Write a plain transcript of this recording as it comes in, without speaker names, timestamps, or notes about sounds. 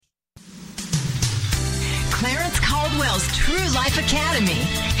Caldwell's True Life Academy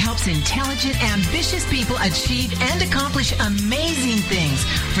helps intelligent, ambitious people achieve and accomplish amazing things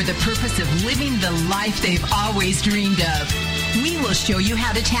for the purpose of living the life they've always dreamed of. We will show you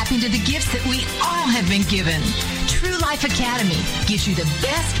how to tap into the gifts that we all have been given. True Life Academy gives you the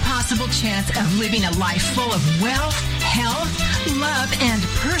best possible chance of living a life full of wealth, health, love, and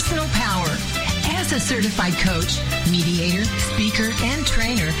personal power. As a certified coach, mediator, speaker, and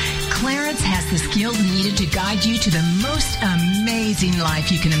trainer, Clarence has the skills needed to guide you to the most amazing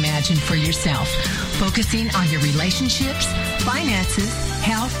life you can imagine for yourself, focusing on your relationships, finances,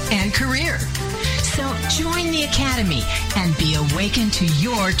 health, and career. So join the Academy and be awakened to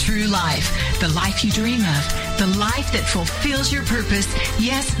your true life, the life you dream of, the life that fulfills your purpose,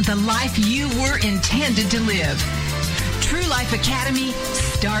 yes, the life you were intended to live. True Life Academy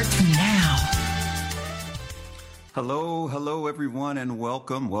starts now. Hello, everyone, and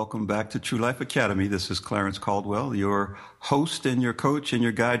welcome. Welcome back to True Life Academy. This is Clarence Caldwell, your host and your coach and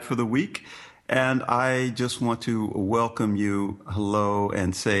your guide for the week. And I just want to welcome you, hello,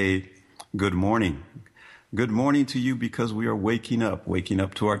 and say good morning. Good morning to you because we are waking up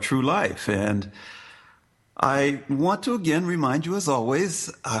to our true life. And I want to again remind you, as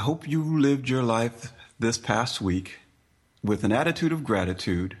always, I hope you lived your life this past week with an attitude of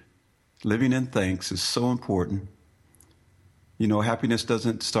gratitude. Living in thanks is so important. You know, happiness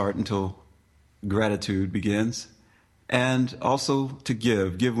doesn't start until gratitude begins. And also to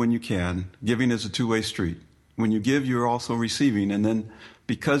give when you can. Giving is a two-way street. When you give, you're also receiving. And then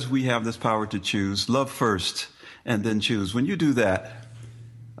because we have this power to choose, love first and then choose. When you do that,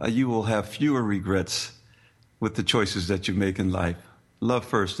 you will have fewer regrets with the choices that you make in life. Love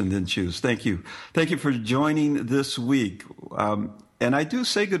first and then choose. Thank you. Thank you for joining this week. And I do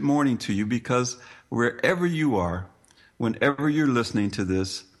say good morning to you because wherever you are, whenever you're listening to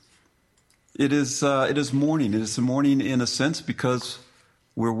this, it is morning. It is morning in a sense because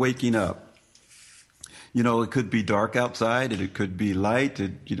we're waking up. You know, it could be dark outside, and it could be light.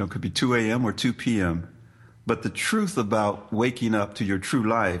 It could be 2 a.m. or 2 p.m. But the truth about waking up to your true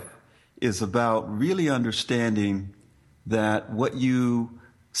life is about really understanding that what you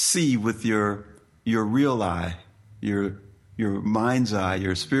see with your real eye, your mind's eye,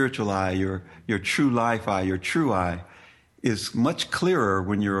 your spiritual eye, your true life eye, your true eye, is much clearer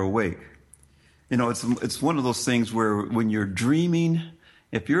when you're awake. You know, it's one of those things where when you're dreaming,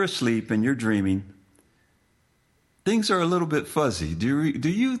 if you're asleep and you're dreaming, things are a little bit fuzzy. Do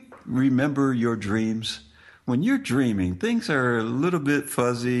you remember your dreams? When you're dreaming, things are a little bit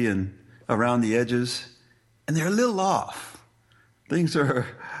fuzzy and around the edges, and they're a little off. Things are,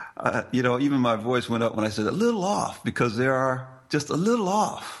 even my voice went up when I said a little off because they are just a little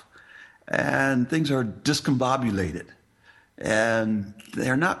off, and things are discombobulated. And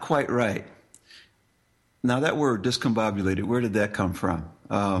they're not quite right. Now, that word, discombobulated, where did that come from?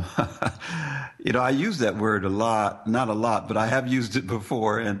 I use that word a lot, not a lot, but I have used it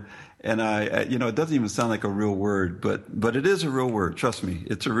before. And I it doesn't even sound like a real word, but it is a real word. Trust me,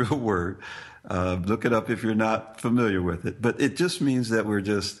 it's a real word. Look it up if you're not familiar with it. But it just means that we're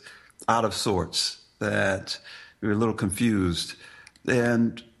just out of sorts, that we're a little confused.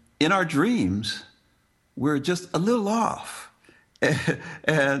 And in our dreams, we're just a little off.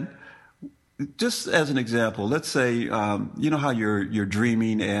 And just as an example, let's say, you know how you're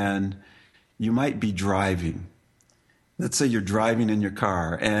dreaming and you might be driving. Let's say you're driving in your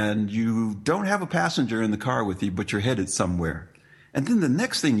car and you don't have a passenger in the car with you, but you're headed somewhere. And then the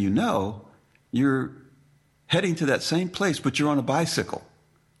next thing you know, you're heading to that same place, but you're on a bicycle.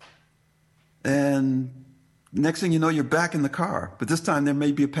 And next thing you know, you're back in the car, but this time there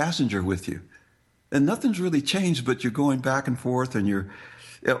may be a passenger with you. And nothing's really changed, but you're going back and forth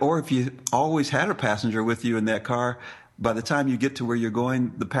or if you always had a passenger with you in that car, by the time you get to where you're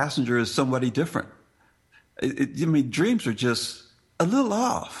going, the passenger is somebody different. Dreams are just a little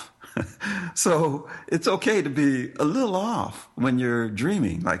off. So it's okay to be a little off when you're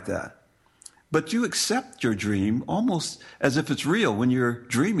dreaming like that. But you accept your dream almost as if it's real. When you're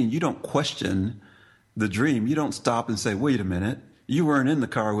dreaming, you don't question the dream. You don't stop and say, wait a minute. You weren't in the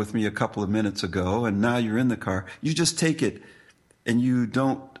car with me a couple of minutes ago, and now you're in the car. You just take it, and you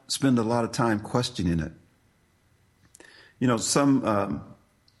don't spend a lot of time questioning it. You know, some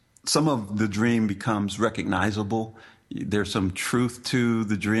of the dream becomes recognizable. There's some truth to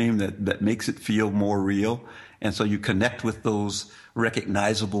the dream that makes it feel more real, and so you connect with those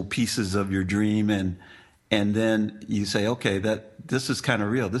recognizable pieces of your dream, and then you say, okay, that this is kind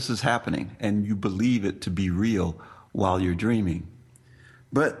of real. This is happening, and you believe it to be real while you're dreaming.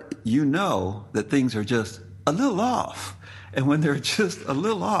 But you know that things are just a little off. And when they're just a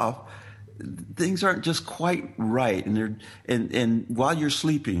little off, things aren't just quite right, and while you're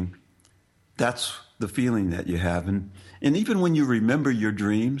sleeping, that's the feeling that you have. And even when you remember your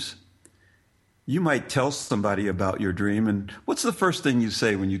dreams, you might tell somebody about your dream. And what's the first thing you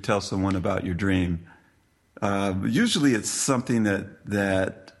say when you tell someone about your dream? Usually it's something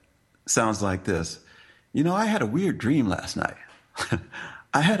that sounds like this. I had a weird dream last night.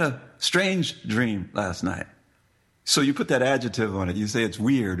 I had a strange dream last night. So you put that adjective on it. You say it's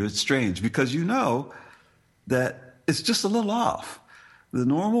weird or it's strange because you know that it's just a little off. The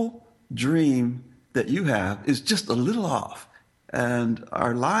normal dream that you have is just a little off. And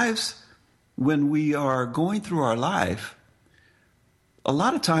our lives, when we are going through our life, a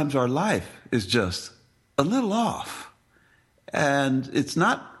lot of times our life is just a little off. And it's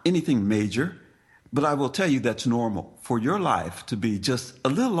not anything major, but I will tell you that's normal. For your life to be just a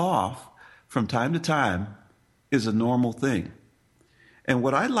little off from time to time is a normal thing. And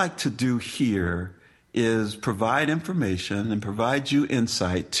what I like to do here is provide information and provide you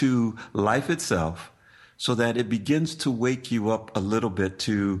insight to life itself so that it begins to wake you up a little bit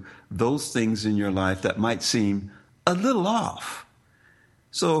to those things in your life that might seem a little off.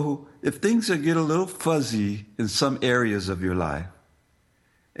 So if things get a little fuzzy in some areas of your life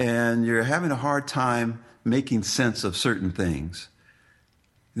and you're having a hard time making sense of certain things,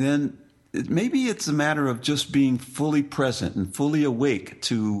 then maybe it's a matter of just being fully present and fully awake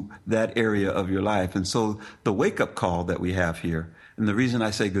to that area of your life. And so the wake-up call that we have here, and the reason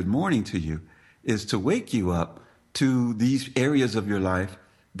I say good morning to you, is to wake you up to these areas of your life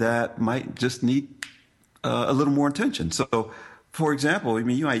that might just need a little more attention. So, for example,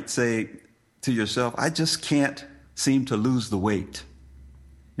 you might say to yourself, I just can't seem to lose the weight.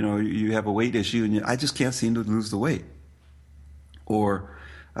 You have a weight issue and I just can't seem to lose the weight. Or,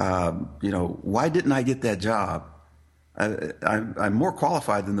 why didn't I get that job? I'm more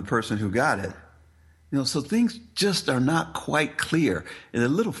qualified than the person who got it. So things just are not quite clear and a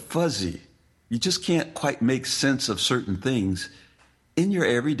little fuzzy. You just can't quite make sense of certain things in your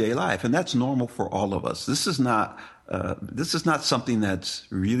everyday life. And that's normal for all of us. This is not something that's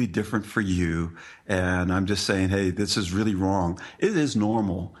really different for you. And I'm just saying, hey, this is really wrong. It is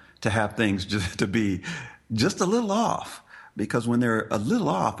normal to have things just to be just a little off. Because when they're a little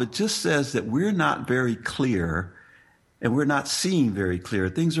off, it just says that we're not very clear and we're not seeing very clear.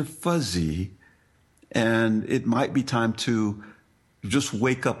 Things are fuzzy, and it might be time to just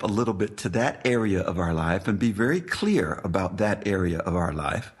wake up a little bit to that area of our life and be very clear about that area of our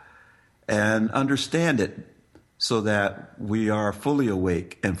life and understand it so that we are fully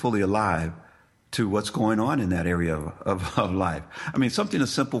awake and fully alive to what's going on in that area of life. Something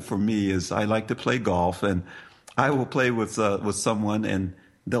as simple for me is I like to play golf, and I will play with someone and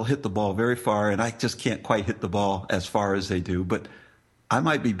they'll hit the ball very far and I just can't quite hit the ball as far as they do, but I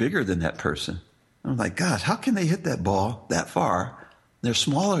might be bigger than that person. I'm like, gosh, how can they hit that ball that far? They're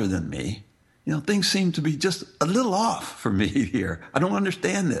smaller than me. Things seem to be just a little off for me here. I don't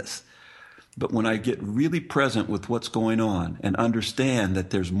understand this. But when I get really present with what's going on and understand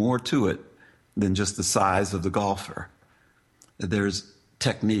that there's more to it than just the size of the golfer, there's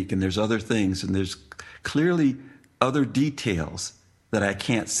technique and there's other things and there's clearly other details that I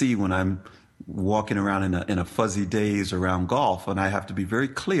can't see when I'm walking around in a fuzzy daze around golf, and I have to be very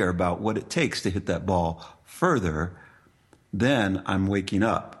clear about what it takes to hit that ball further, then I'm waking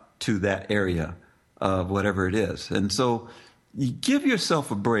up to that area of whatever it is. And so you give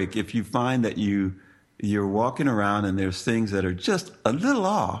yourself a break if you find that you're walking around and there's things that are just a little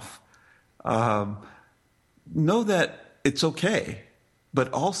off. Know that it's okay.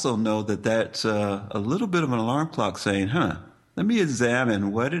 But also know that that's a little bit of an alarm clock saying, let me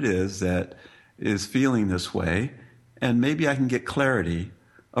examine what it is that is feeling this way, and maybe I can get clarity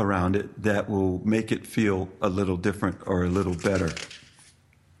around it that will make it feel a little different or a little better.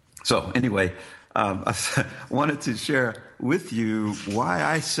 So anyway, I wanted to share with you why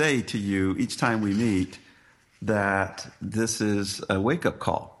I say to you each time we meet that this is a wake-up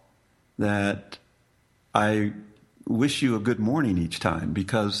call, that I wish you a good morning each time,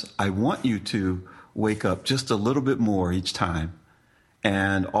 because I want you to wake up just a little bit more each time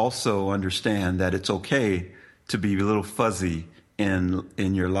and also understand that it's okay to be a little fuzzy in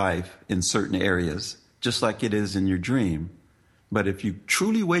your life in certain areas, just like it is in your dream. But if you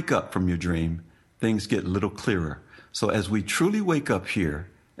truly wake up from your dream, things get a little clearer. So as we truly wake up here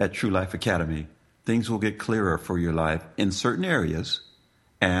at True Life Academy, things will get clearer for your life in certain areas,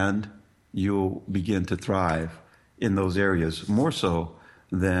 and you'll begin to thrive in those areas more so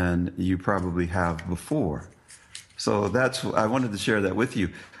than you probably have before. So I wanted to share that with you.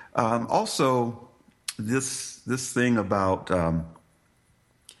 Also, this thing about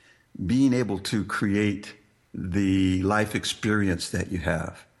being able to create the life experience that you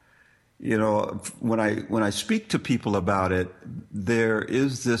have. You know, when I speak to people about it, there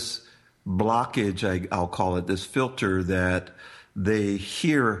is this blockage, I'll call it, this filter that they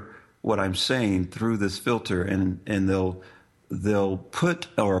hear what I'm saying through this filter, and they'll put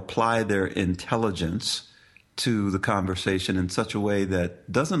or apply their intelligence to the conversation in such a way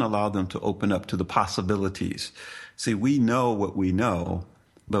that doesn't allow them to open up to the possibilities. See, we know what we know,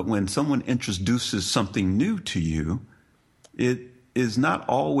 but when someone introduces something new to you, it is not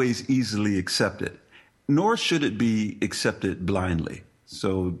always easily accepted, nor should it be accepted blindly.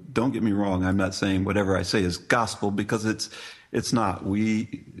 So don't get me wrong. I'm not saying whatever I say is gospel, because it's not.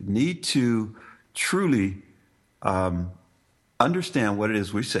 We need to truly understand what it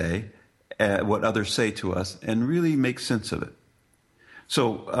is we say, what others say to us, and really make sense of it.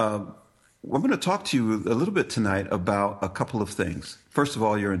 So I'm going to talk to you a little bit tonight about a couple of things. First of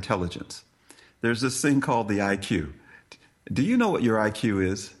all, your intelligence. There's this thing called the IQ. Do you know what your IQ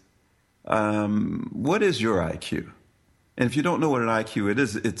is? What is your IQ? And if you don't know what an IQ it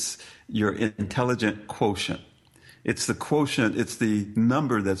is, it's your intelligent quotient. It's the quotient, it's the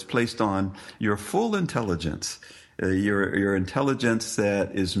number that's placed on your full intelligence, your intelligence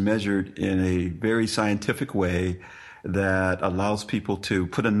that is measured in a very scientific way that allows people to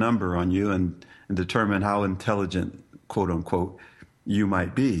put a number on you and determine how intelligent, quote unquote, you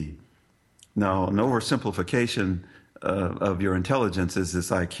might be. Now, an oversimplification of your intelligence is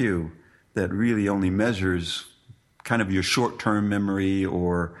this IQ that really only measures kind of your short-term memory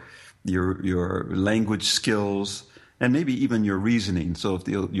or your language skills, and maybe even your reasoning. So if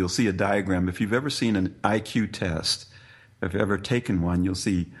you'll see a diagram. If you've ever seen an IQ test, if you've ever taken one, you'll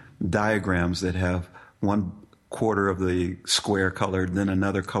see diagrams that have one quarter of the square colored, then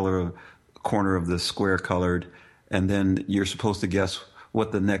another corner of the square colored, and then you're supposed to guess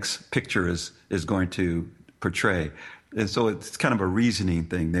what the next picture is going to portray. And so it's kind of a reasoning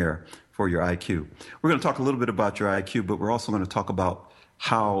thing there for your IQ. We're going to talk a little bit about your IQ, but we're also going to talk about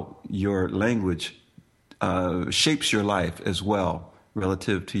how your language shapes your life as well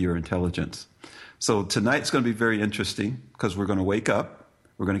relative to your intelligence. So tonight's going to be very interesting because we're going to wake up,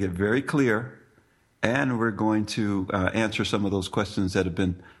 we're going to get very clear, and we're going to answer some of those questions that have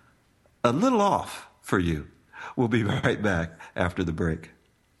been a little off for you. We'll be right back after the break.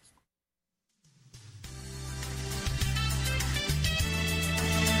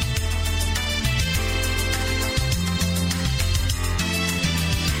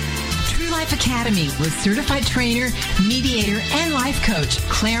 Life Academy with certified trainer, mediator, and life coach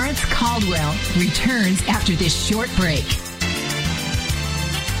Clarence Caldwell returns after this short break.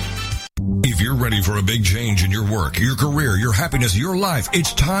 If you're ready for a big change in your work, your career, your happiness, your life,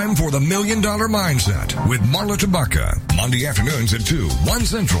 it's time for the $1 Million Mindset with Marla Tabaka. Monday afternoons at 2, 1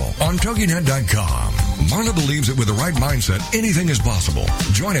 Central on TogiNet.com. Marla believes that with the right mindset, anything is possible.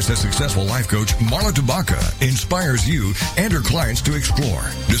 Join us as successful life coach Marla Tabaka inspires you and her clients to explore,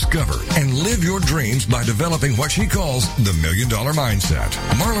 discover, and live your dreams by developing what she calls the $1 Million Mindset.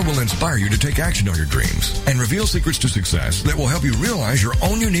 Marla will inspire you to take action on your dreams and reveal secrets to success that will help you realize your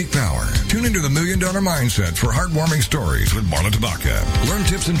own unique power. Tune into the $1 Million Mindset for heartwarming stories with Marla Tabaka. Learn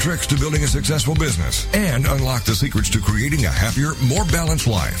tips and tricks to building a successful business and unlock the secrets to creating a happier, more balanced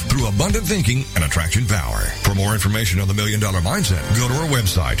life through abundant thinking and attraction power. For more information on the $1 Million Mindset, go to our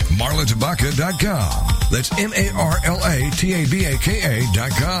website, marlatabaka.com. That's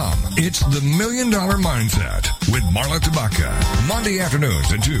MarlaTabaka.com. It's the $1 Million Mindset with Marla Tabaka. Monday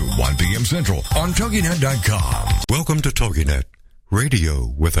afternoons at 2, 1 p.m. Central on TogiNet.com. Welcome to TogiNet,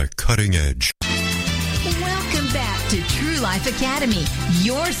 radio with a cutting edge. Welcome back to True Life Academy,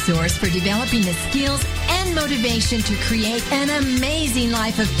 your source for developing the skills and motivation to create an amazing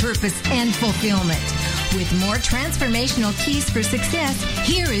life of purpose and fulfillment. With more transformational keys for success,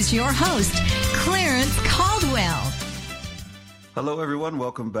 here is your host, Clarence Caldwell. Hello, everyone.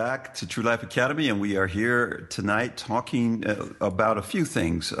 Welcome back to True Life Academy, and we are here tonight talking about a few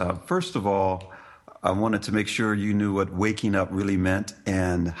things. First of all, I wanted to make sure you knew what waking up really meant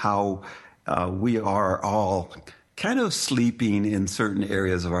and how we are all kind of sleeping in certain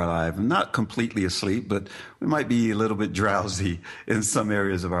areas of our life. Not completely asleep, but we might be a little bit drowsy in some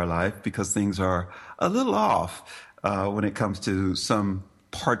areas of our life because things are a little off when it comes to some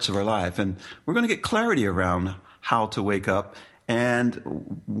parts of our life. And we're going to get clarity around how to wake up. And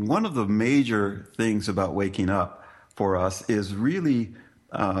one of the major things about waking up for us is really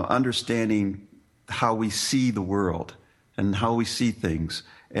understanding how we see the world and how we see things.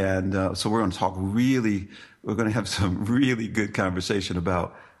 And so we're going to have some really good conversation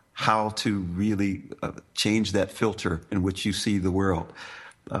about how to really change that filter in which you see the world.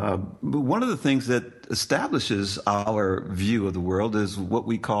 But one of the things that establishes our view of the world is what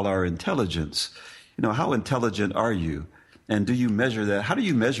we call our intelligence. How intelligent are you? And do you measure that? How do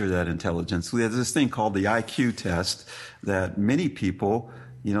you measure that intelligence? We have this thing called the IQ test that many people,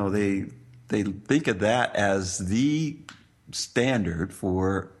 they think of that as the standard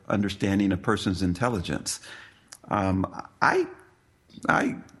for understanding a person's intelligence. I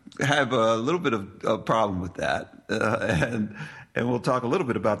have a little bit of a problem with that, and we'll talk a little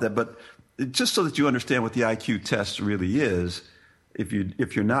bit about that. But just so that you understand what the IQ test really is, if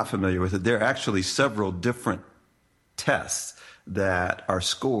you're not familiar with it, there are actually several different tests that are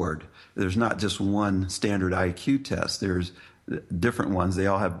scored. There's not just one standard IQ test. There's different ones. They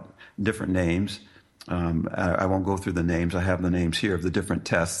all have different names. I won't go through the names. I have the names here of the different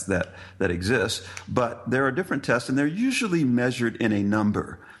tests that exist. But there are different tests, and they're usually measured in a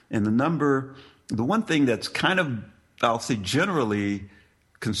number. And the one thing that's kind of, I'll say, generally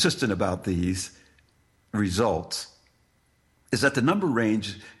consistent about these results is that the number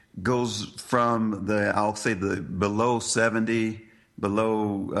range goes from the below 70,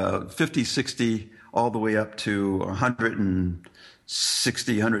 below 50, 60, all the way up to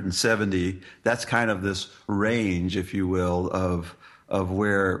 160, 170. That's kind of this range, if you will, of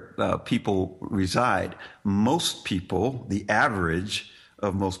where people reside. Most people, the average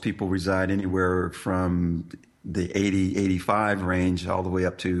of most people reside anywhere from the 80, 85 range all the way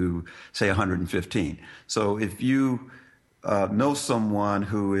up to, say, 115. So if you know someone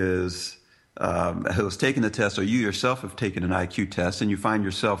who has taken the test, or you yourself have taken an IQ test, and you find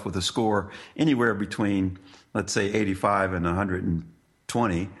yourself with a score anywhere between, let's say, 85 and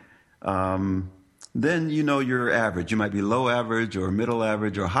 120, then you're average. You might be low average or middle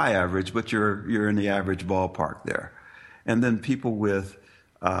average or high average, but you're in the average ballpark there. And then people with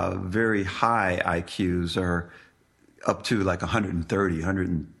very high IQs are up to like 130,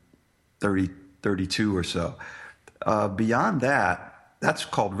 130, 32 or so. Beyond that, that's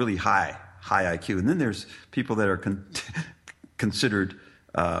called really high IQ. And then there's people that are considered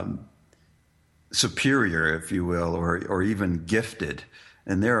superior, if you will, or even gifted,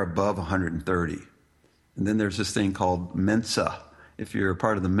 and they're above 130. And then there's this thing called Mensa. If you're a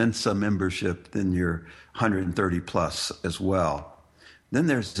part of the Mensa membership, then you're 130 plus as well. Then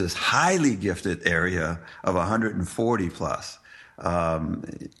there's this highly gifted area of 140 plus,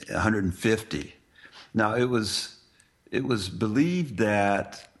 150. Now, it was believed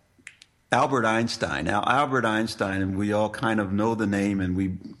that Albert Einstein, and we all kind of know the name, and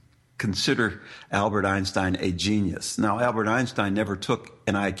we consider Albert Einstein a genius. Now, Albert Einstein never took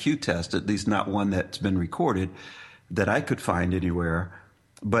an IQ test, at least not one that's been recorded that I could find anywhere.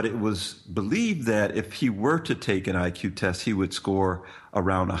 But it was believed that if he were to take an IQ test, he would score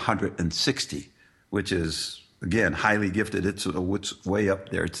around 160, which is, again, highly gifted. It's way up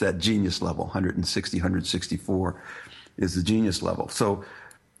there. It's that genius level. 160, 164 is the genius level. So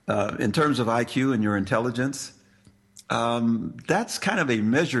in terms of IQ and your intelligence, that's kind of a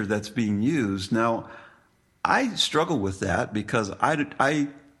measure that's being used. Now, I struggle with that because I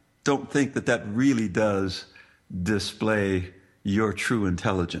don't think that really does display your true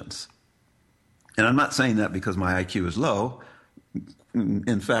intelligence. And I'm not saying that because my IQ is low.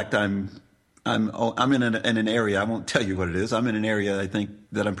 In fact, I'm in an area, I won't tell you what it is. I'm in an area I think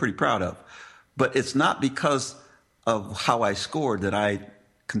that I'm pretty proud of. But it's not because of how I scored that I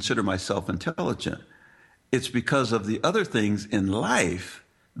consider myself intelligent. It's because of the other things in life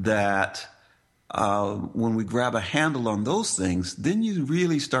that when we grab a handle on those things, then you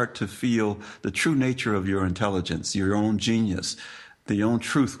really start to feel the true nature of your intelligence, your own genius, the own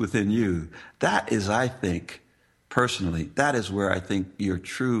truth within you. That is, I think, personally, that is where I think your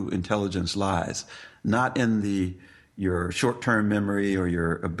true intelligence lies, not in your short-term memory or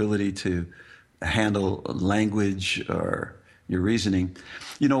your ability to handle language or your reasoning.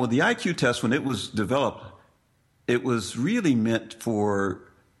 With the IQ test, when it was developed, it was really meant for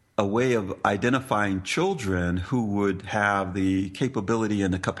a way of identifying children who would have the capability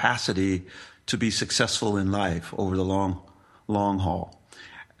and the capacity to be successful in life over the long haul.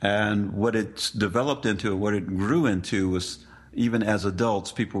 And what it's developed into, what it grew into, was even as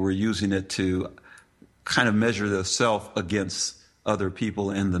adults, people were using it to kind of measure the self against other people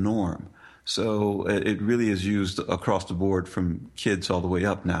and the norm. So it really is used across the board from kids all the way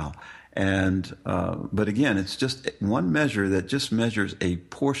up now. And but again, it's just one measure that just measures a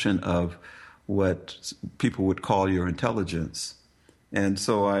portion of what people would call your intelligence. And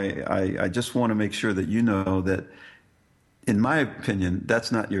so I just want to make sure that you know that, in my opinion,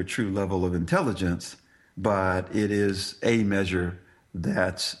 that's not your true level of intelligence, but it is a measure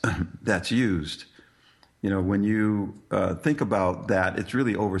that's used. When you think about that, it's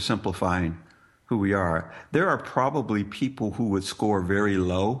really oversimplifying who we are. There are probably people who would score very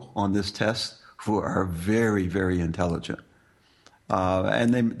low on this test who are very, very intelligent.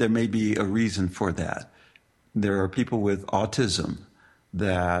 And there may be a reason for that. There are people with autism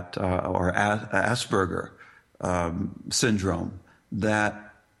that, or Asperger syndrome,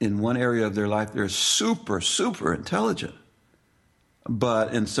 that in one area of their life, they're super, super intelligent.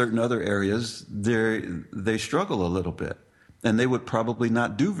 But in certain other areas, they struggle a little bit. And they would probably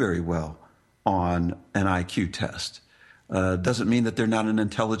not do very well on an IQ test. Doesn't mean that they're not an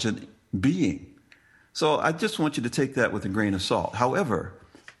intelligent being. So I just want you to take that with a grain of salt. However,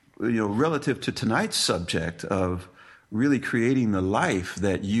 relative to tonight's subject of really creating the life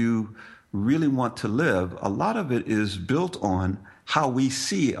that you really want to live, a lot of it is built on how we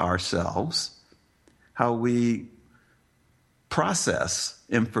see ourselves, how we process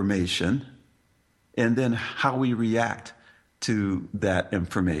information, and then how we react to that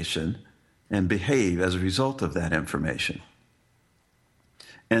information and behave as a result of that information.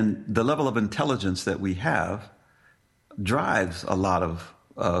 And the level of intelligence that we have drives a lot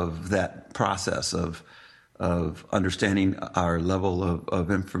of that process of understanding our level of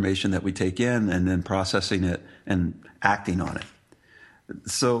information that we take in and then processing it and acting on it.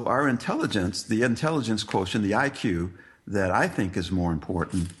 So our intelligence, the intelligence quotient, the IQ, that I think is more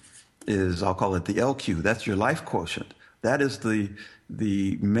important is, I'll call it the LQ. That's your life quotient. That is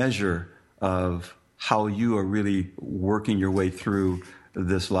the measure of how you are really working your way through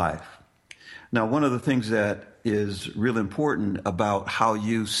this life. Now, one of the things that is real important about how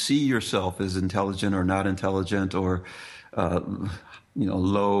you see yourself as intelligent or not intelligent, or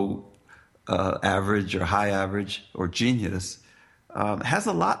low average or high average or genius, has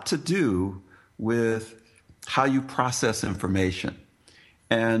a lot to do with how you process information.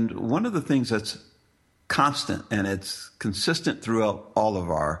 And one of the things that's constant and it's consistent throughout all of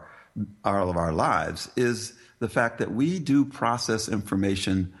our lives is the fact that we do process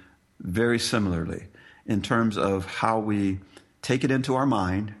information very similarly in terms of how we take it into our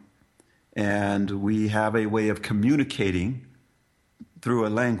mind, and we have a way of communicating through a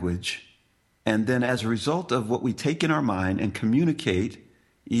language. And then as a result of what we take in our mind and communicate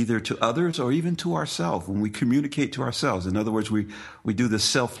either to others or even to ourselves, when we communicate to ourselves, in other words, we do this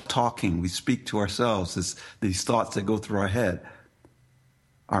self-talking, we speak to ourselves, these thoughts that go through our head.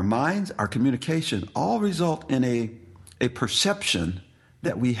 Our minds, our communication, all result in a perception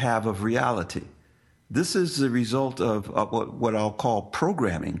that we have of reality. This is the result of what I'll call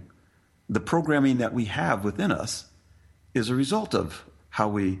programming. The programming that we have within us is a result of how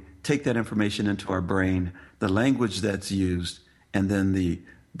we take that information into our brain, the language that's used, and then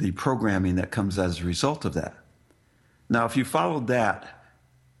the programming that comes as a result of that. Now, if you followed that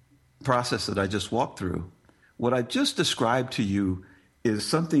process that I just walked through, what I just described to you is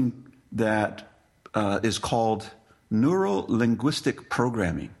something that is called neuro-linguistic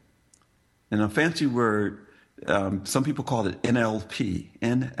programming. And a fancy word, some people call it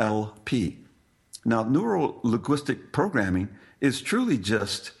NLP. Now, neuro-linguistic programming is truly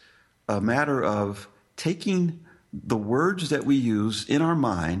just a matter of taking the words that we use in our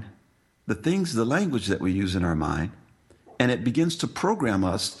mind, the language that we use in our mind, and it begins to program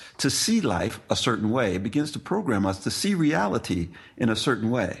us to see life a certain way. It begins to program us to see reality in a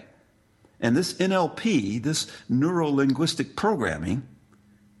certain way. And this NLP, this neuro-linguistic programming,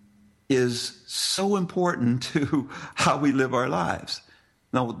 is so important to how we live our lives.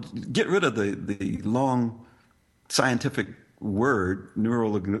 Now, get rid of the long scientific word,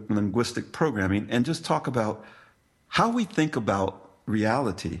 neuro-linguistic programming, and just talk about how we think about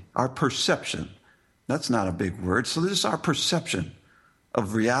reality, our perception. That's not a big word. So this is our perception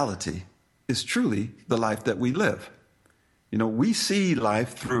of reality is truly the life that we live. We see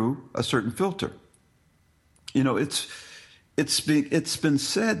life through a certain filter. It's been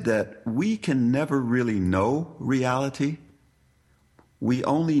said that we can never really know reality. We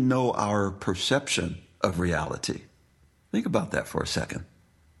only know our perception of reality. Think about that for a second.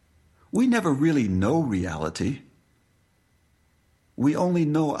 We never really know reality. We only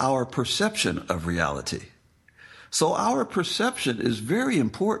know our perception of reality. So our perception is very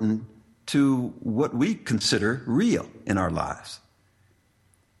important to what we consider real in our lives.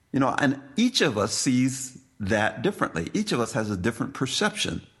 And each of us sees that differently. Each of us has a different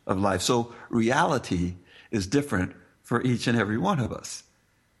perception of life. So reality is different for each and every one of us.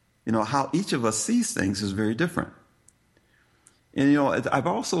 How each of us sees things is very different. And, I've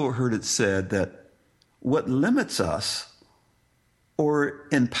also heard it said that what limits us or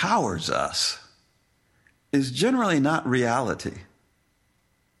empowers us is generally not reality,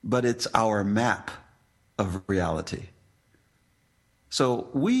 but it's our map of reality. So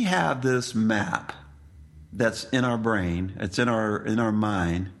we have this map that's in our brain, it's in our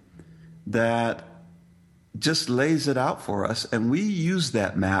mind, that just lays it out for us, and we use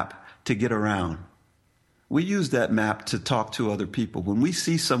that map to get around. We use that map to talk to other people. When we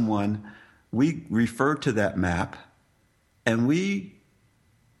see someone, we refer to that map, and we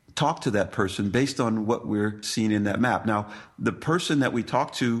talk to that person based on what we're seeing in that map. Now, the person that we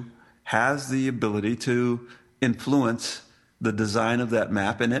talk to has the ability to influence the design of that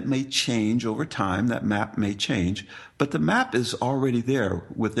map, and it may change over time. That map may change, but the map is already there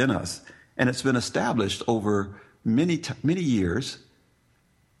within us, and it's been established over many years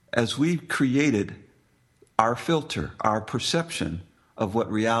as we've created our filter, our perception of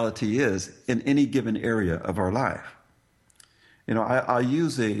what reality is in any given area of our life. You know, I'll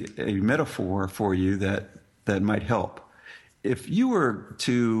use a metaphor for you that might help. If you were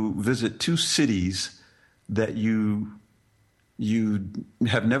to visit two cities that you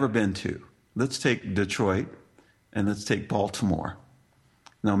have never been to, let's take Detroit and let's take Baltimore.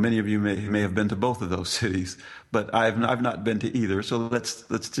 Now, many of you may have been to both of those cities, but I've not been to either. So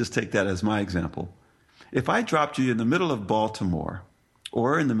let's just take that as my example. If I dropped you in the middle of Baltimore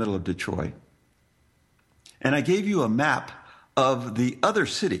or in the middle of Detroit, and I gave you a map of the other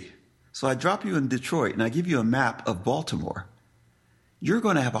city, so I drop you in Detroit and I give you a map of Baltimore, you're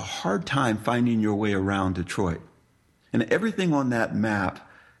going to have a hard time finding your way around Detroit. And everything on that map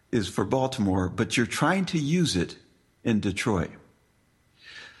is for Baltimore, but you're trying to use it in Detroit.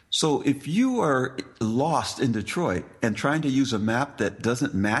 So if you are lost in Detroit and trying to use a map that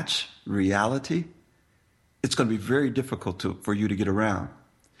doesn't match reality, it's going to be very difficult for you to get around.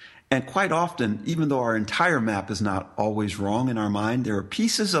 And quite often, even though our entire map is not always wrong in our mind, there are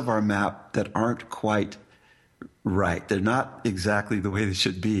pieces of our map that aren't quite right. They're not exactly the way they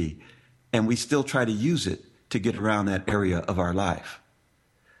should be. And we still try to use it to get around that area of our life.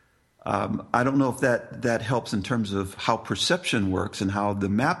 I don't know if that helps in terms of how perception works and how the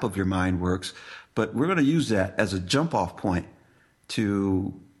map of your mind works, but we're going to use that as a jump-off point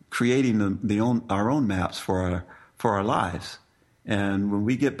to creating our own maps for our lives. And when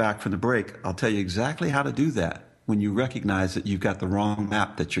we get back from the break, I'll tell you exactly how to do that when you recognize that you've got the wrong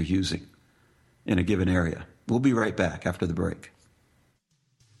map that you're using in a given area. We'll be right back after the break.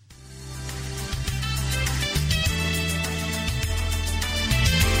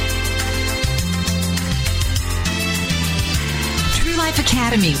 True Life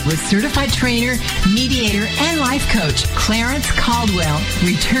Academy with certified trainer, mediator, and life coach Clarence Caldwell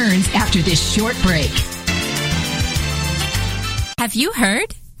returns after this short break. Have you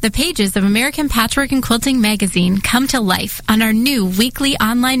heard? The pages of American Patchwork and Quilting magazine come to life on our new weekly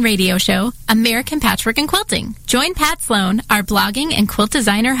online radio show, American Patchwork and Quilting. Join Pat Sloan, our blogging and quilt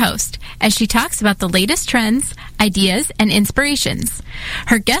designer host, as she talks about the latest trends, ideas, and inspirations.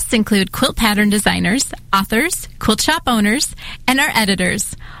 Her guests include quilt pattern designers, authors, quilt shop owners, and our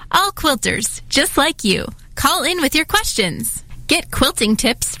editors. All quilters, just like you. Call in with your questions. Get quilting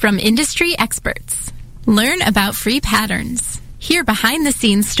tips from industry experts. Learn about free patterns. Hear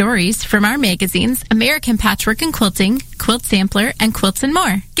behind-the-scenes stories from our magazines, American Patchwork and Quilting, Quilt Sampler, and Quilts and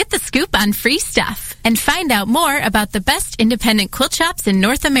More. Get the scoop on free stuff and find out more about the best independent quilt shops in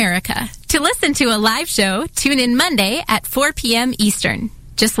North America. To listen to a live show, tune in Monday at 4 p.m. Eastern.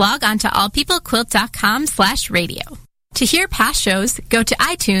 Just log on to allpeoplequilt.com/radio. To hear past shows, go to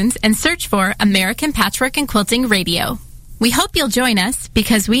iTunes and search for American Patchwork and Quilting Radio. We hope you'll join us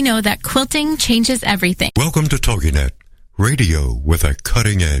because we know that quilting changes everything. Welcome to TogiNet, radio with a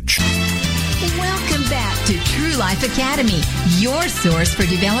cutting edge. Welcome back to True Life Academy, your source for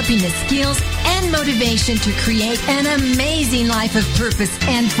developing the skills and motivation to create an amazing life of purpose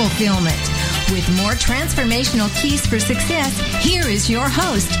and fulfillment. With more transformational keys for success, here is your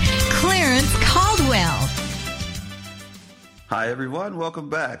host, Clarence Caldwell. Hi, everyone. Welcome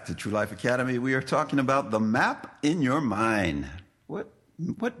back to True Life Academy. We are talking about the map in your mind.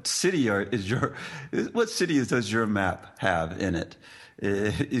 What city does your map have in it?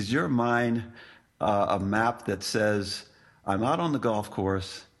 Is your mind a map that says, I'm out on the golf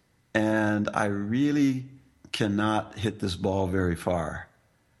course and I really cannot hit this ball very far?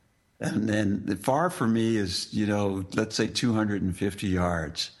 And then the far for me is, let's say 250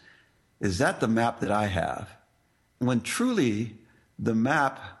 yards. Is that the map that I have? When truly the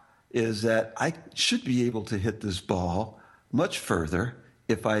map is that I should be able to hit this ball much further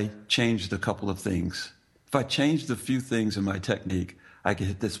if I changed a couple of things. If I changed a few things in my technique, I could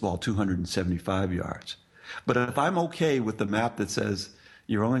hit this ball 275 yards. But if I'm okay with the map that says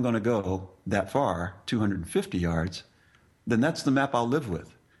you're only going to go that far, 250 yards, then that's the map I'll live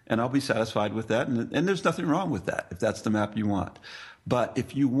with. and I'll be satisfied with that. And there's nothing wrong with that if that's the map you want. But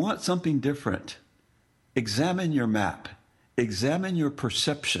if you want something different, examine your map. Examine your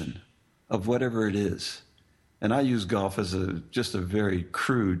perception of whatever it is. And I use golf as just a very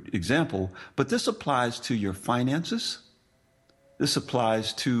crude example, but this applies to your finances. This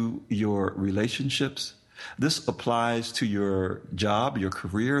applies to your relationships. This applies to your job, your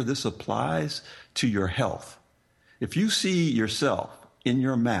career. This applies to your health. If you see yourself in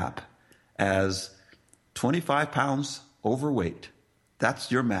your map as 25 pounds overweight,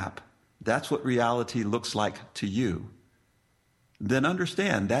 that's your map. That's what reality looks like to you. Then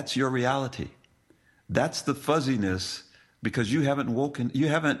understand that's your reality. That's the fuzziness because you haven't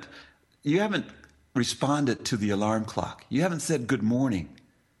responded to the alarm clock. You haven't said good morning.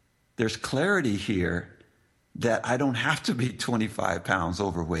 There's clarity here that I don't have to be 25 pounds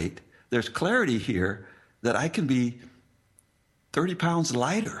overweight. There's clarity here that I can be 30 pounds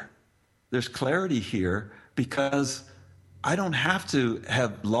lighter. There's clarity here because I don't have to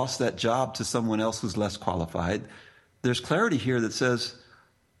have lost that job to someone else who's less qualified. There's clarity here that says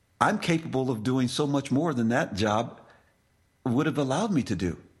I'm capable of doing so much more than that job would have allowed me to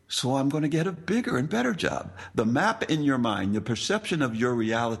do. So I'm going to get a bigger and better job. The map in your mind, the perception of your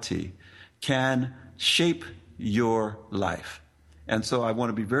reality can shape your life. And so I want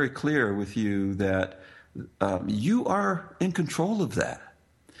to be very clear with you that you are in control of that.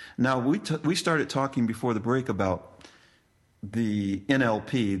 Now, we started talking before the break about the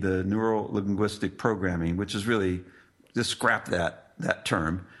NLP, the Neuro-Linguistic Programming, which is really, just scrap that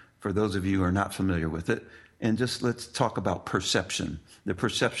term for those of you who are not familiar with it. And just let's talk about perception, the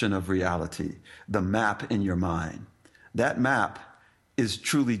perception of reality, the map in your mind. That map is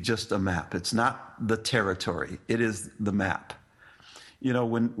truly just a map. It's not the territory. It is the map. You know,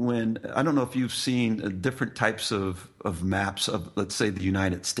 when I don't know if you've seen different types of maps of, let's say, the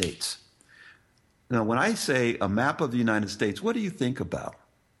United States. Now, when I say a map of the United States, what do you think about?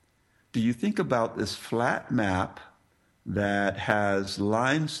 Do you think about this flat map that has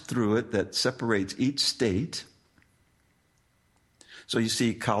lines through it that separates each state? So you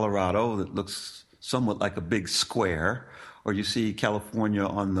see Colorado that looks somewhat like a big square, or you see California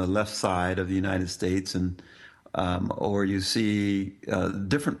on the left side of the United States, and or you see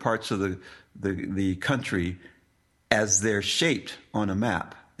different parts of the country as they're shaped on a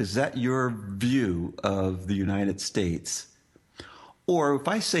map. Is that your view of the United States? Or if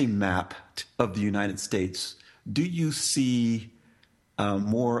I say map of the United States, do you see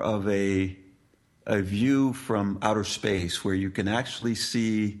more of a view from outer space where you can actually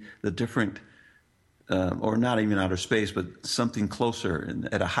see the different, or not even outer space, but something closer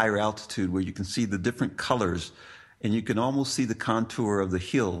and at a higher altitude where you can see the different colors and you can almost see the contour of the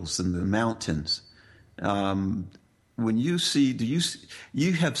hills and the mountains? When you see,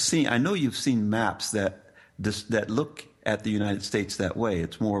 you have seen, I know you've seen maps that look at the United States that way.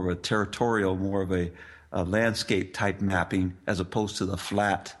 It's more of a territorial, more of a landscape type mapping as opposed to the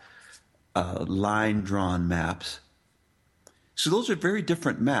flat line drawn maps. So those are very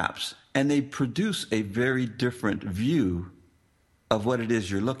different maps, and they produce a very different view of what it is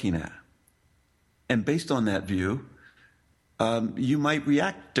you're looking at. And based on that view, you might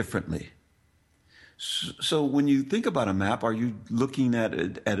react differently. So when you think about a map, are you looking at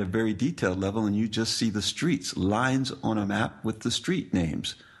it at a very detailed level and you just see the streets, lines on a map with the street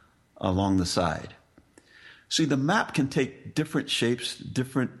names along the side? See, the map can take different shapes,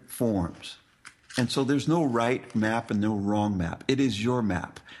 different forms. And so there's no right map and no wrong map. It is your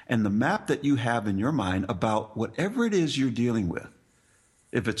map. And the map that you have in your mind about whatever it is you're dealing with,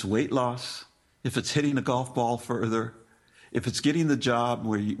 if it's weight loss, if it's hitting a golf ball further, if it's getting the job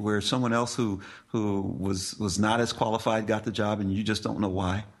where someone else who was not as qualified got the job and you just don't know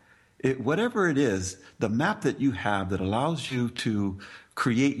why, whatever it is, the map that you have that allows you to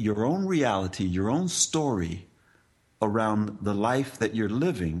create your own reality, your own story around the life that you're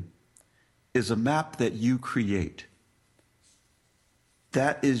living is a map that you create.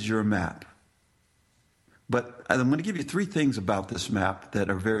 That is your map. But I'm going to give you 3 things about this map that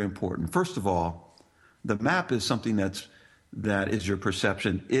are very important. First of all, the map is something that is your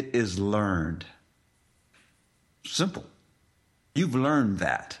perception. It is learned. Simple. You've learned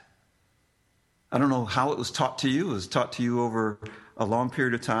that. I don't know how it was taught to you. It was taught to you over a long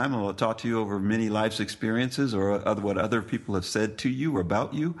period of time, or taught to you over many life's experiences, or what other people have said to you or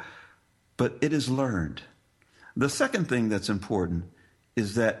about you, but it is learned. The second thing that's important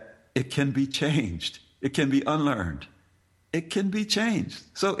is that it can be changed. It can be unlearned. It can be changed.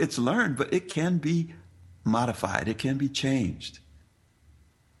 So it's learned, but it can be modified. It can be changed.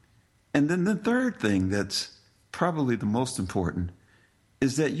 And then the third thing that's probably the most important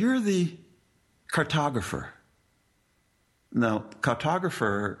is that you're the cartographer. Now,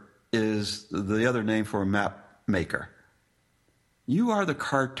 cartographer is the other name for a map maker. You are the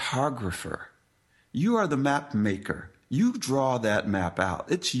cartographer. You are the map maker. You draw that map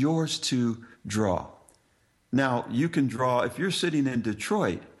out. It's yours to draw. Now, you can draw, if you're sitting in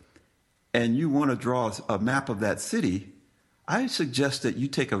Detroit and you want to draw a map of that city, I suggest that you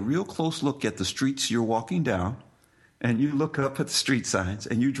take a real close look at the streets you're walking down, and you look up at the street signs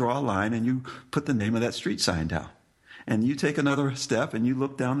and you draw a line and you put the name of that street sign down. And you take another step and you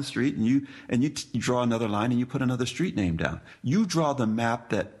look down the street and you draw another line and you put another street name down. You draw the map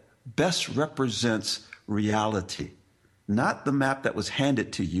that best represents reality, not the map that was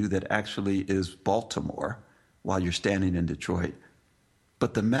handed to you that actually is Baltimore while you're standing in Detroit,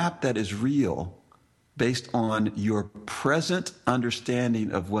 but the map that is real based on your present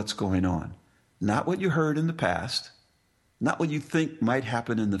understanding of what's going on. Not what you heard in the past, not what you think might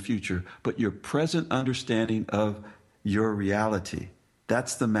happen in the future, but your present understanding of your reality.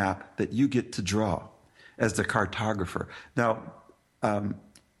 That's the map that you get to draw as the cartographer. Now,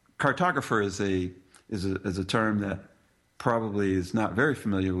 cartographer is a term that probably is not very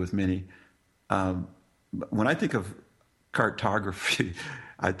familiar with many. When I think of cartography,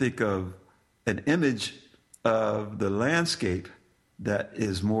 I think of an image of the landscape that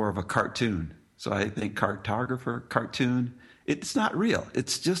is more of a cartoon. So I think cartographer, cartoon, it's not real.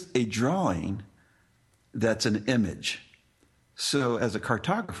 It's just a drawing that's an image. So as a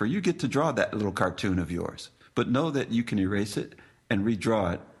cartographer, you get to draw that little cartoon of yours, but know that you can erase it and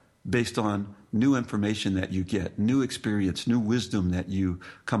redraw it based on new information that you get, new experience, new wisdom that you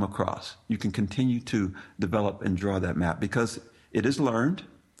come across. You can continue to develop and draw that map because it is learned,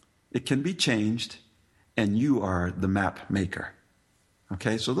 it can be changed, and you are the map maker.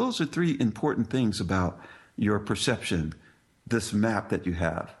 Okay, so those are three important things about your perception, this map that you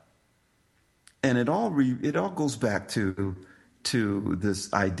have. And it all goes back to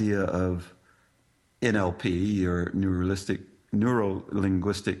this idea of NLP, or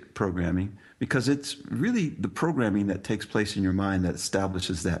neuro-linguistic programming, because it's really the programming that takes place in your mind that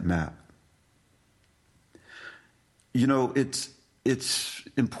establishes that map. You know, it's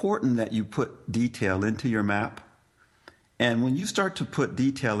important that you put detail into your map. And when you start to put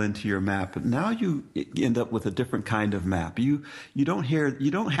detail into your map, now you end up with a different kind of map. You don't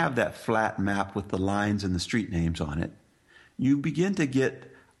have that flat map with the lines and the street names on it. You begin to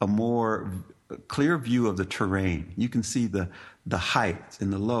get a more clear view of the terrain. You can see the heights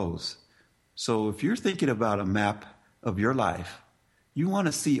and the lows. So if you're thinking about a map of your life, you want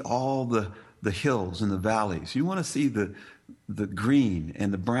to see all the hills and the valleys. You want to see the green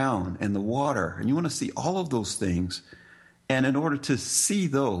and the brown and the water. And you want to see all of those things. And in order to see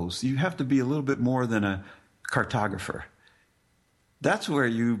those, you have to be a little bit more than a cartographer. That's where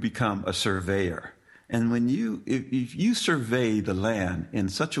you become a surveyor. And if you survey the land in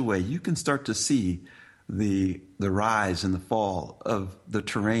such a way, you can start to see the rise and the fall of the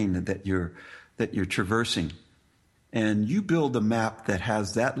terrain that you're traversing. And you build a map that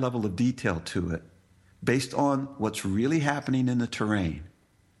has that level of detail to it based on what's really happening in the terrain.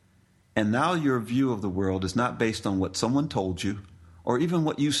 And now your view of the world is not based on what someone told you, or even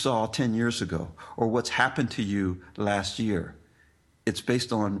what you saw 10 years ago, or what's happened to you last year. It's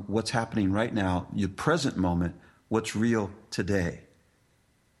based on what's happening right now, your present moment, what's real today.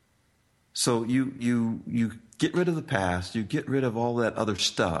 So you get rid of the past, you get rid of all that other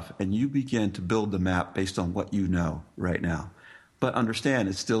stuff, and you begin to build the map based on what you know right now. But understand,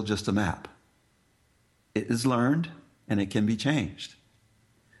 it's still just a map. It is learned, and it can be changed.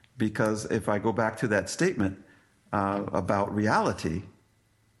 Because if I go back to that statement about reality,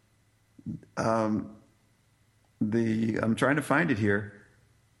 I'm trying to find it here.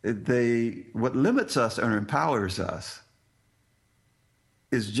 What limits us or empowers us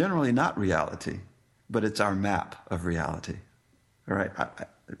is generally not reality, but it's our map of reality. All right,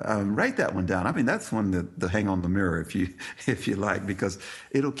 write that one down. I mean, that's one to hang on the mirror if you like, because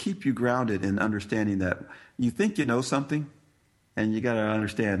it'll keep you grounded in understanding that you think you know something. And you got to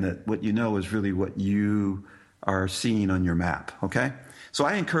understand that what you know is really what you are seeing on your map, okay? So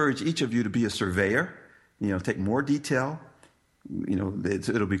I encourage each of you to be a surveyor, take more detail.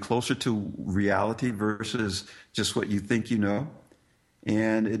 It'll be closer to reality versus just what you think you know.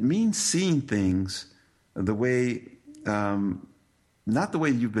 And it means seeing things the way, not the way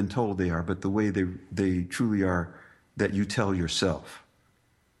you've been told they are, but the way they truly are that you tell yourself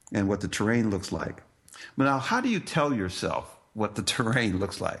and what the terrain looks like. But now, how do you tell yourself what the terrain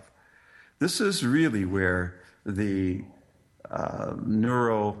looks like? This is really where the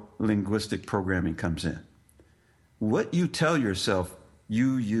neuro-linguistic programming comes in. What you tell yourself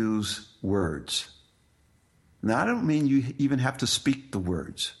you use words. Now, I don't mean you even have to speak the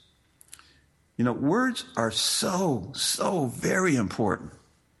words. You know, words are so very important.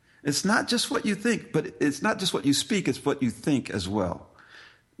 It's not just what you think, but it's not just what you speak, it's what you think as well.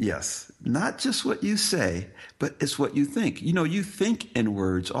 Yes, not just what you say, but it's what you think. You know, you think in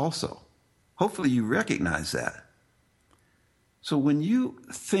words also. Hopefully you recognize that. So when you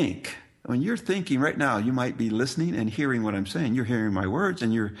think, when you're thinking right now, you might be listening and hearing what I'm saying. You're hearing my words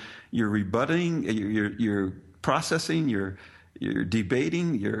and you're rebutting, you're processing, you're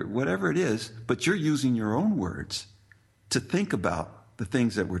debating, you're whatever it is, but you're using your own words to think about the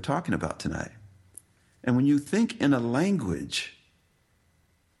things that we're talking about tonight. And when you think in a language,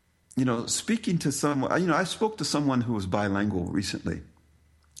 you know, speaking to someone, you know, I spoke to someone who was bilingual recently,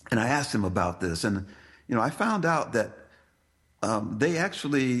 and I asked him about this, and, you know, I found out that they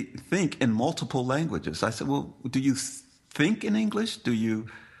actually think in multiple languages. I said, well, do you think in English? Do you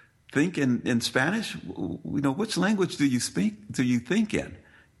think in Spanish? You know, which language do you think in?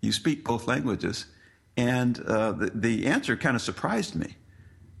 You speak both languages. And the answer kind of surprised me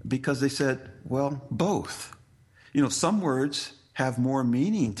because they said, well, both. You know, some words have more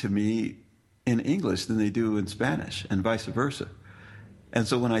meaning to me in English than they do in Spanish and vice versa. And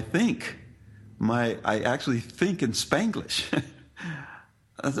so when I think, I actually think in Spanglish.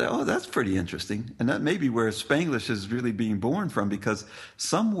 I say, oh, that's pretty interesting. And that may be where Spanglish is really being born from, because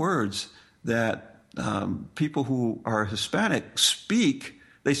some words that people who are Hispanic speak,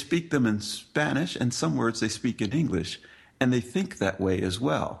 they speak them in Spanish, and some words they speak in English, and they think that way as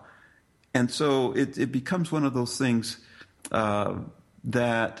well. And so it becomes one of those things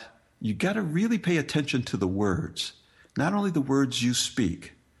that you got to really pay attention to the words. Not only the words you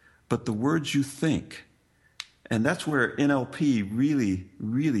speak, but the words you think. And that's where NLP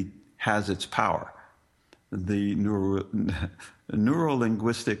really has its power. The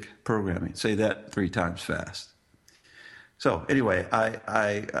neuro-linguistic programming. Say that 3 times fast. So anyway,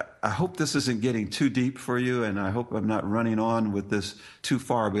 I hope this isn't getting too deep for you, and I hope I'm not running on with this too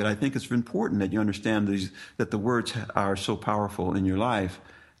far, but I think it's important that you understand that the words are so powerful in your life.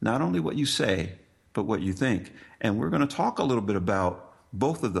 Not only what you say, but what you think. And we're going to talk a little bit about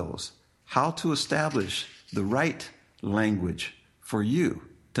both of those. How to establish the right language for you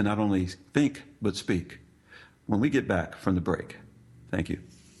to not only think, but speak. When we get back from the break. Thank you.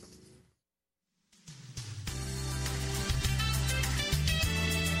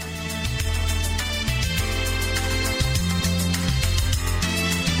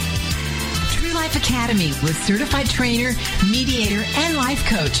 True Life Academy with certified trainer, mediator, and life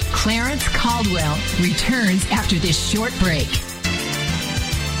coach Clarence Caldwell returns after this short break.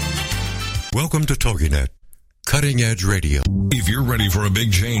 Welcome to TogiNet, Cutting Edge Radio. If you're ready for a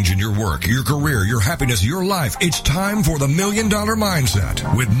big change in your work, your career, your happiness, your life, it's time for the $1 Million Mindset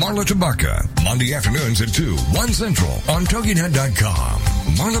with Marla Tabaka. Monday afternoons at 2, 1 Central on TogiNet.com.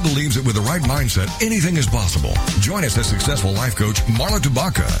 Marla believes that with the right mindset, anything is possible. Join us as successful life coach Marla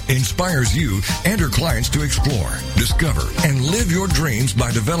Tabaka inspires you and her clients to explore, discover, and live your dreams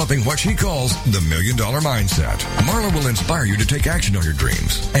by developing what she calls the $1 Million Mindset. Marla will inspire you to take action on your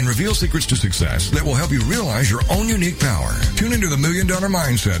dreams and reveal secrets to success that will help you realize your own unique power. Tune into the $1 Million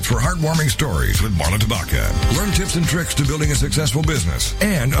Mindset for heartwarming stories with Marla Tabaka. Learn tips and tricks to building a successful business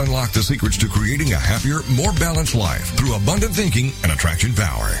and unlock the secrets to creating a happier, more balanced life through abundant thinking and attraction power.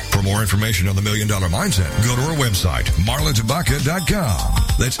 For more information on the $1 Million Mindset, go to our website, marlatabaka.com.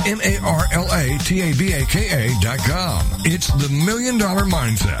 That's MarlaTabaka.com. It's the $1 Million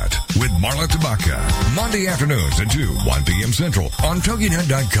Mindset with Marla Tabaka. Monday afternoons at 2, 1 p.m. Central on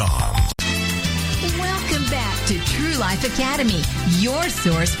TogiNet.com. Welcome back to True Life Academy, your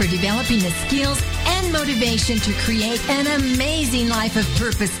source for developing the skills and motivation to create an amazing life of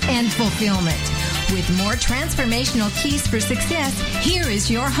purpose and fulfillment. With more transformational keys for success, here is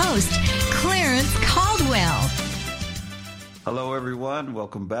your host, Clarence Caldwell. Hello, everyone.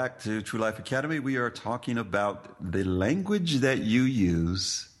 Welcome back to True Life Academy. We are talking about the language that you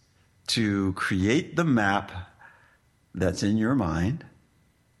use to create the map that's in your mind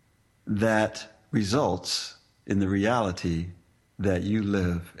that results in the reality that you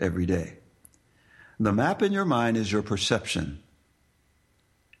live every day. The map in your mind is your perception,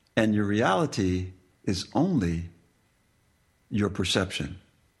 and your reality is only your perception.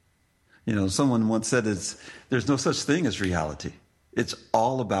 You know, someone once said there's no such thing as reality. It's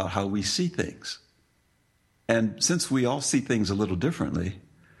all about how we see things. And since we all see things a little differently,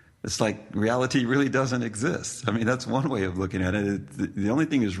 it's like reality really doesn't exist. I mean, that's one way of looking at it. The only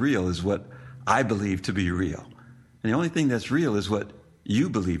thing is real is what I believe to be real. And the only thing that's real is what you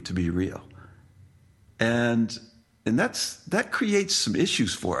believe to be real. And that creates some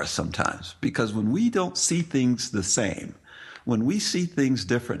issues for us sometimes, because when we don't see things the same, when we see things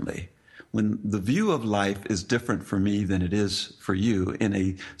differently, when the view of life is different for me than it is for you in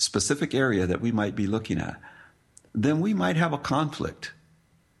a specific area that we might be looking at, then we might have a conflict.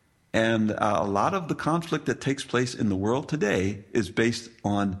 And a lot of the conflict that takes place in the world today is based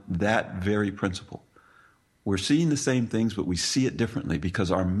on that very principle. We're seeing the same things, but we see it differently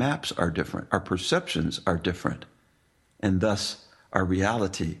because our maps are different, our perceptions are different, and thus our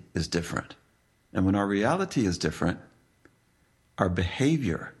reality is different. And when our reality is different, our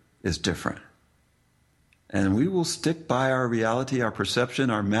behavior is different. And we will stick by our reality, our perception,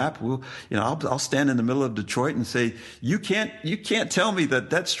 our map. I'll stand in the middle of Detroit and say, you can't tell me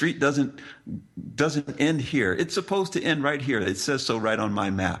that street doesn't end here. It's supposed to end right here. It says so right on my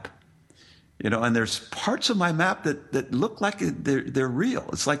map. And there's parts of my map that look like they're real.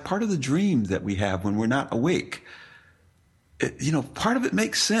 It's like part of the dream that we have when we're not awake. Part of it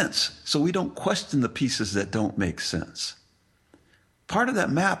makes sense, so we don't question the pieces that don't make sense. Part of that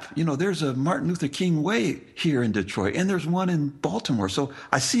map, there's a Martin Luther King Way here in Detroit, and there's one in Baltimore. So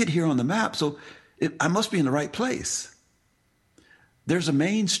I see it here on the map, so I must be in the right place. There's a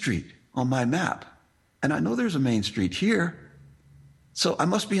Main Street on my map, and I know there's a Main Street here, so I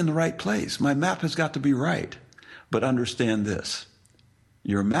must be in the right place. My map has got to be right. But understand this,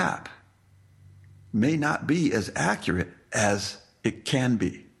 your map may not be as accurate as it can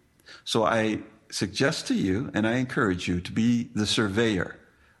be. So I suggest to you, and I encourage you to be the surveyor,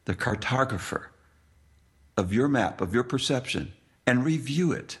 the cartographer of your map, of your perception, and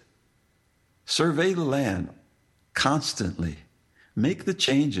review it. Survey the land constantly. Make the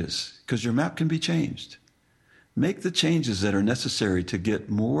changes, because your map can be changed. Make the changes that are necessary to get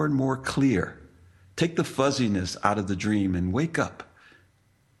more and more clear. Take the fuzziness out of the dream and wake up.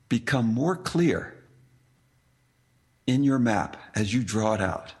 Become more clear in your map as you draw it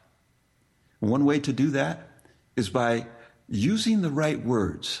out. One way to do that is by using the right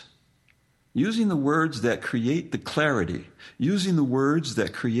words, using the words that create the clarity, using the words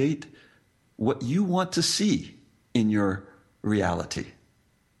that create what you want to see in your reality.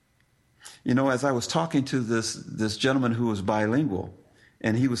 As I was talking to this gentleman who was bilingual,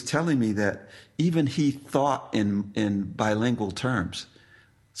 and he was telling me that even he thought in bilingual terms.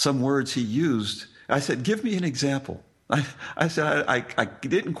 Some words he used, I said, give me an example. I said, I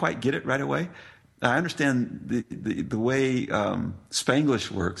didn't quite get it right away. I understand the way Spanglish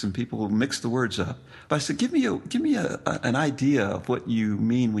works, and people mix the words up. But I said, give me an idea of what you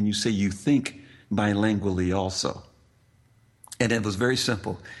mean when you say you think bilingually also. And it was very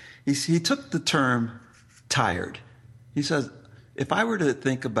simple. He took the term tired. He says, if I were to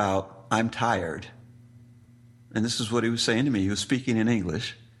think about I'm tired, and this is what he was saying to me, he was speaking in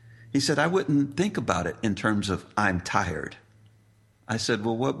English. He said, I wouldn't think about it in terms of I'm tired. I said,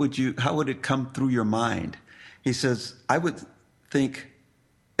 well, how would it come through your mind? He says, I would think,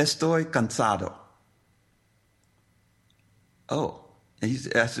 estoy cansado. Oh, I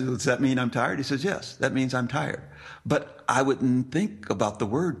said, does that mean I'm tired? He says, yes, that means I'm tired. But I wouldn't think about the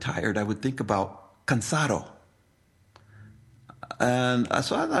word tired. I would think about cansado. And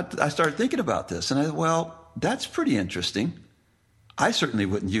so I started thinking about this, and I said, well, that's pretty interesting. I certainly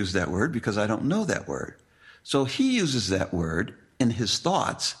wouldn't use that word because I don't know that word. So he uses that word in his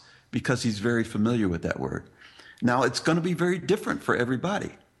thoughts because he's very familiar with that word. Now, it's going to be very different for everybody.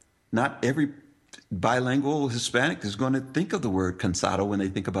 Not every bilingual Hispanic is going to think of the word cansado when they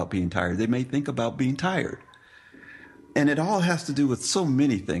think about being tired. They may think about being tired. And it all has to do with so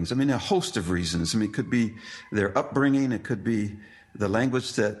many things. A host of reasons. It could be their upbringing. It could be the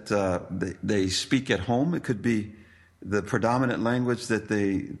language that they speak at home. It could be the predominant language that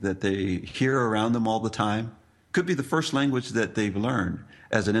they hear around them all the time. Could be the first language that they've learned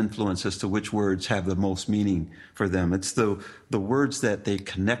as an influence as to which words have the most meaning for them. It's the words that they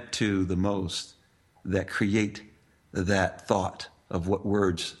connect to the most that create that thought of what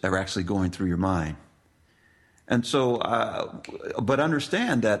words are actually going through your mind. And so, but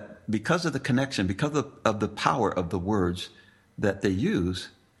understand that because of the connection, because of the power of the words that they use,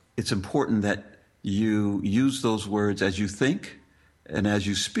 it's important that you use those words as you think and as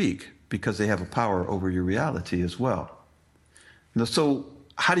you speak, because they have a power over your reality as well. Now, so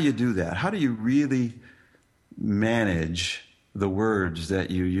how do you do that? How do you really manage the words that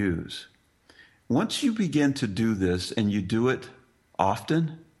you use? Once you begin to do this, and you do it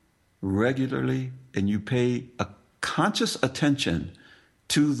often, regularly, and you pay a conscious attention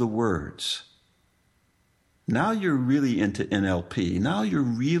to the words, now you're really into NLP. Now you're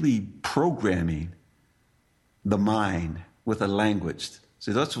really programming the mind with a language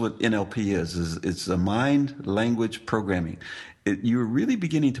See, that's what NLP is it's a mind language programming. You're really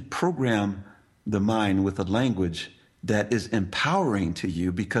beginning to program the mind with a language that is empowering to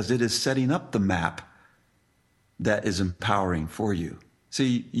you because it is setting up the map that is empowering for you.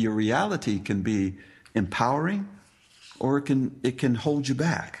 See, your reality can be empowering or it can hold you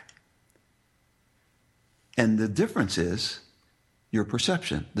back. And the difference is your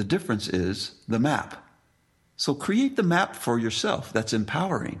perception. The difference is the map. So create the map for yourself that's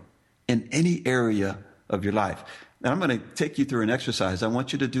empowering in any area of your life. Now I'm going to take you through an exercise. I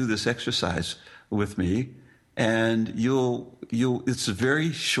want you to do this exercise with me, and it's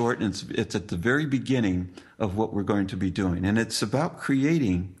very short, and it's at the very beginning of what we're going to be doing. And it's about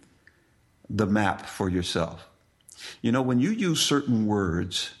creating the map for yourself. You know, when you use certain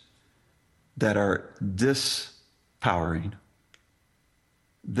words that are disempowering,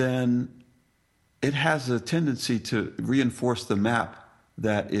 then it has a tendency to reinforce the map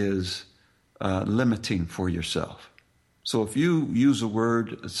that is limiting for yourself. So if you use a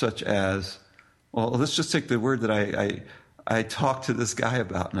word such as, well, let's just take the word that I talked to this guy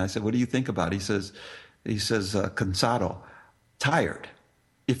about, and I said, what do you think about it? He says, cansado, tired.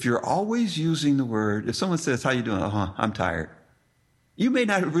 If you're always using the word, if someone says, how you doing? I'm tired. You may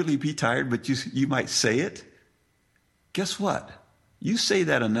not really be tired, but you might say it. Guess what? You say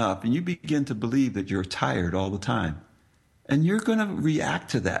that enough and you begin to believe that you're tired all the time. And you're going to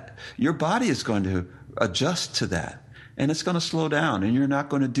react to that. Your body is going to adjust to that. And it's going to slow down. And you're not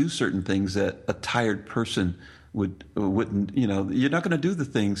going to do certain things that a tired person wouldn't, you're not going to do the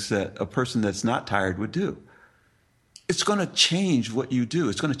things that a person that's not tired would do. It's going to change what you do.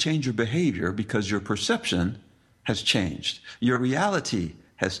 It's going to change your behavior because your perception has changed. Your reality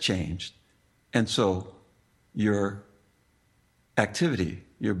has changed. And so your activity,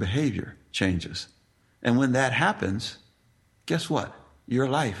 your behavior changes. And when that happens, guess what? Your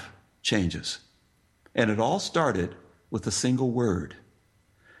life changes. And it all started with a single word.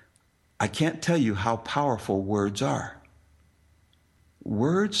 I can't tell you how powerful words are.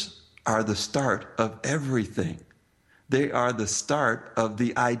 Words are the start of everything. They are the start of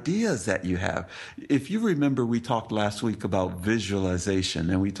the ideas that you have. If you remember, we talked last week about visualization,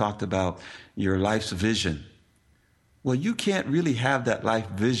 and we talked about your life's vision. Well, you can't really have that life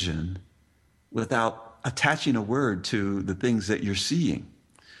vision without attaching a word to the things that you're seeing.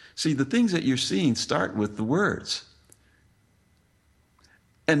 See, the things that you're seeing start with the words.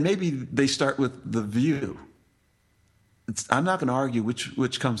 And maybe they start with the view. I'm not going to argue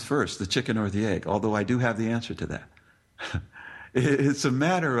which comes first, the chicken or the egg, although I do have the answer to that. It's a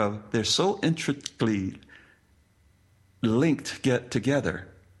matter of they're so intricately linked together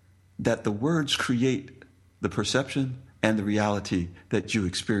that the words create the perception and the reality that you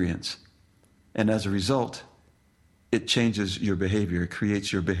experience. And as a result, it changes your behavior, it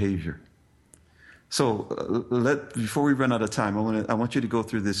creates your behavior. So before we run out of time, I want you to go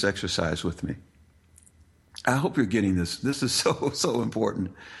through this exercise with me. I hope you're getting this. This is so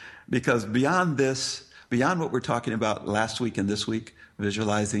important, because beyond what we're talking about last week and this week,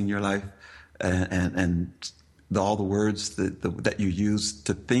 visualizing your life and all the words that you use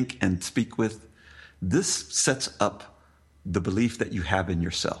to think and speak with, this sets up the belief that you have in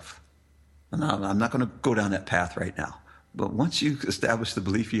yourself. And I'm not going to go down that path right now, but once you establish the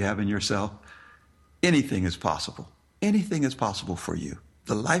belief you have in yourself, anything is possible. Anything is possible for you.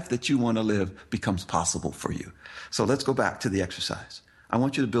 The life that you want to live becomes possible for you. So let's go back to the exercise. I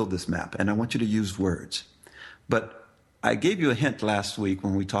want you to build this map, and I want you to use words. But I gave you a hint last week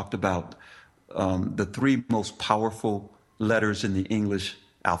when we talked about the three most powerful letters in the English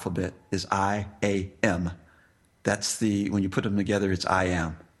alphabet is I, A, M. When you put them together, it's I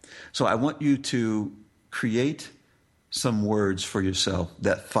am. So I want you to create some words for yourself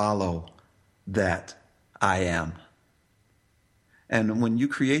that follow that I am. And when you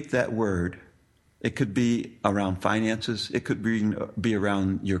create that word, it could be around finances. It could be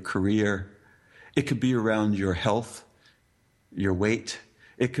around your career. It could be around your health, your weight.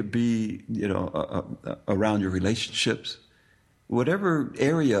 It could be, around your relationships. Whatever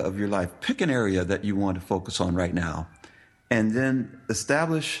area of your life, pick an area that you want to focus on right now, and then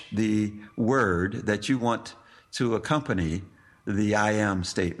establish the word that you want to accompany the I am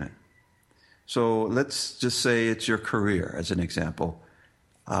statement. So let's just say it's your career as an example.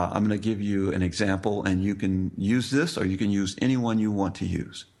 I'm going to give you an example, and you can use this or you can use any one you want to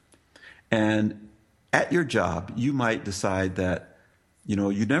use. And at your job, you might decide that,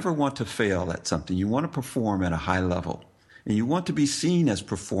 you never want to fail at something. You want to perform at a high level, and you want to be seen as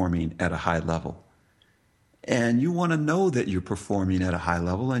performing at a high level. And you want to know that you're performing at a high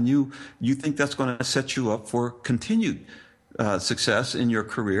level, and you think that's going to set you up for continued success in your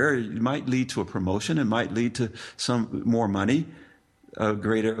career. It might lead to a promotion. It might lead to some more money, a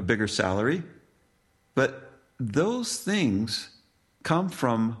bigger salary. But those things come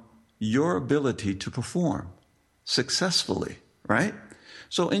from your ability to perform successfully, right?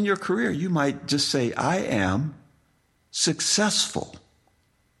 So in your career, you might just say, I am successful.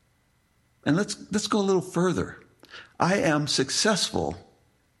 And let's go a little further. I am successful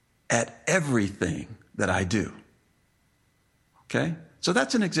at everything that I do. Okay? So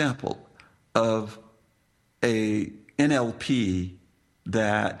that's an example of a NLP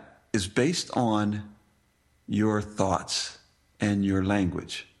that is based on your thoughts and your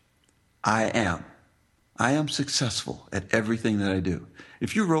language. I am successful at everything that I do.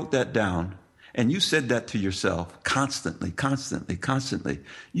 If you wrote that down and you said that to yourself constantly,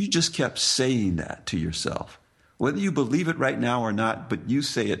 you just kept saying that to yourself. Whether you believe it right now or not, but you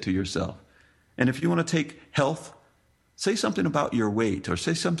say it to yourself. And if you want to take health, say something about your weight or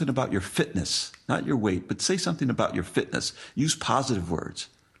say something about your fitness. Not your weight, but say something about your fitness. Use positive words.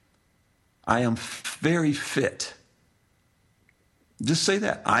 I am very fit. Just say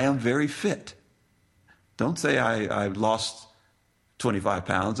that. I am very fit. Don't say I've lost 25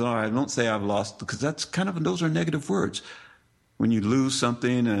 pounds. Or I don't say I've lost, because that's those are negative words. When you lose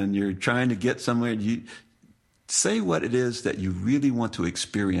something and you're trying to get somewhere, you say what it is that you really want to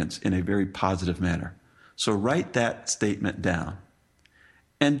experience in a very positive manner. So write that statement down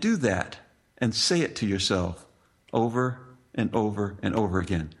and do that and say it to yourself over and over and over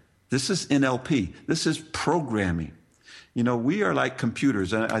again. This is NLP. This is programming. You know, we are like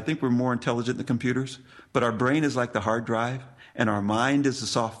computers, and I think we're more intelligent than computers, but our brain is like the hard drive, and our mind is the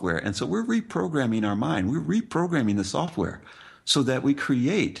software. And so we're reprogramming our mind. We're reprogramming the software so that we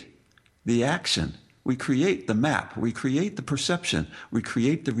create the action. We create the map. We create the perception. We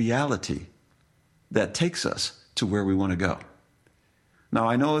create the reality that takes us to where we want to go. Now,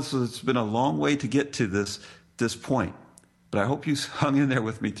 I know it's been a long way to get to this point, but I hope you hung in there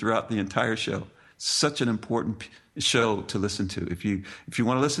with me throughout the entire show. Such an important show to listen to. If you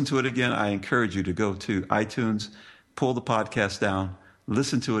want to listen to it again, I encourage you to go to iTunes, pull the podcast down,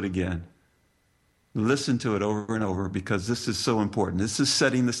 listen to it again. Listen to it over and over, because this is so important. This is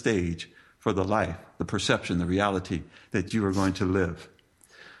setting the stage for the life, the perception, the reality that you are going to live.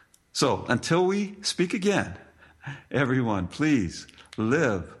 So until we speak again, everyone, please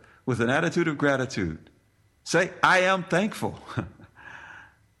live with an attitude of gratitude. Say, I am thankful.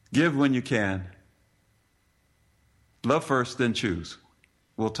 Give when you can. Love first, then choose.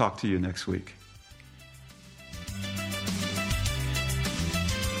 We'll talk to you next week.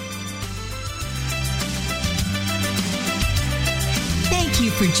 Thank you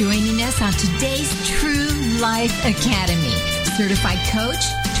for joining us on today's True Life Academy. Certified coach,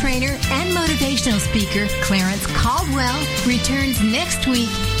 trainer, and motivational speaker Clarence Caldwell returns next week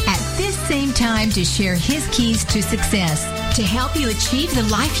at this same time to share his keys to success to help you achieve the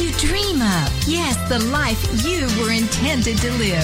life you dream of. Yes, the life you were intended to live.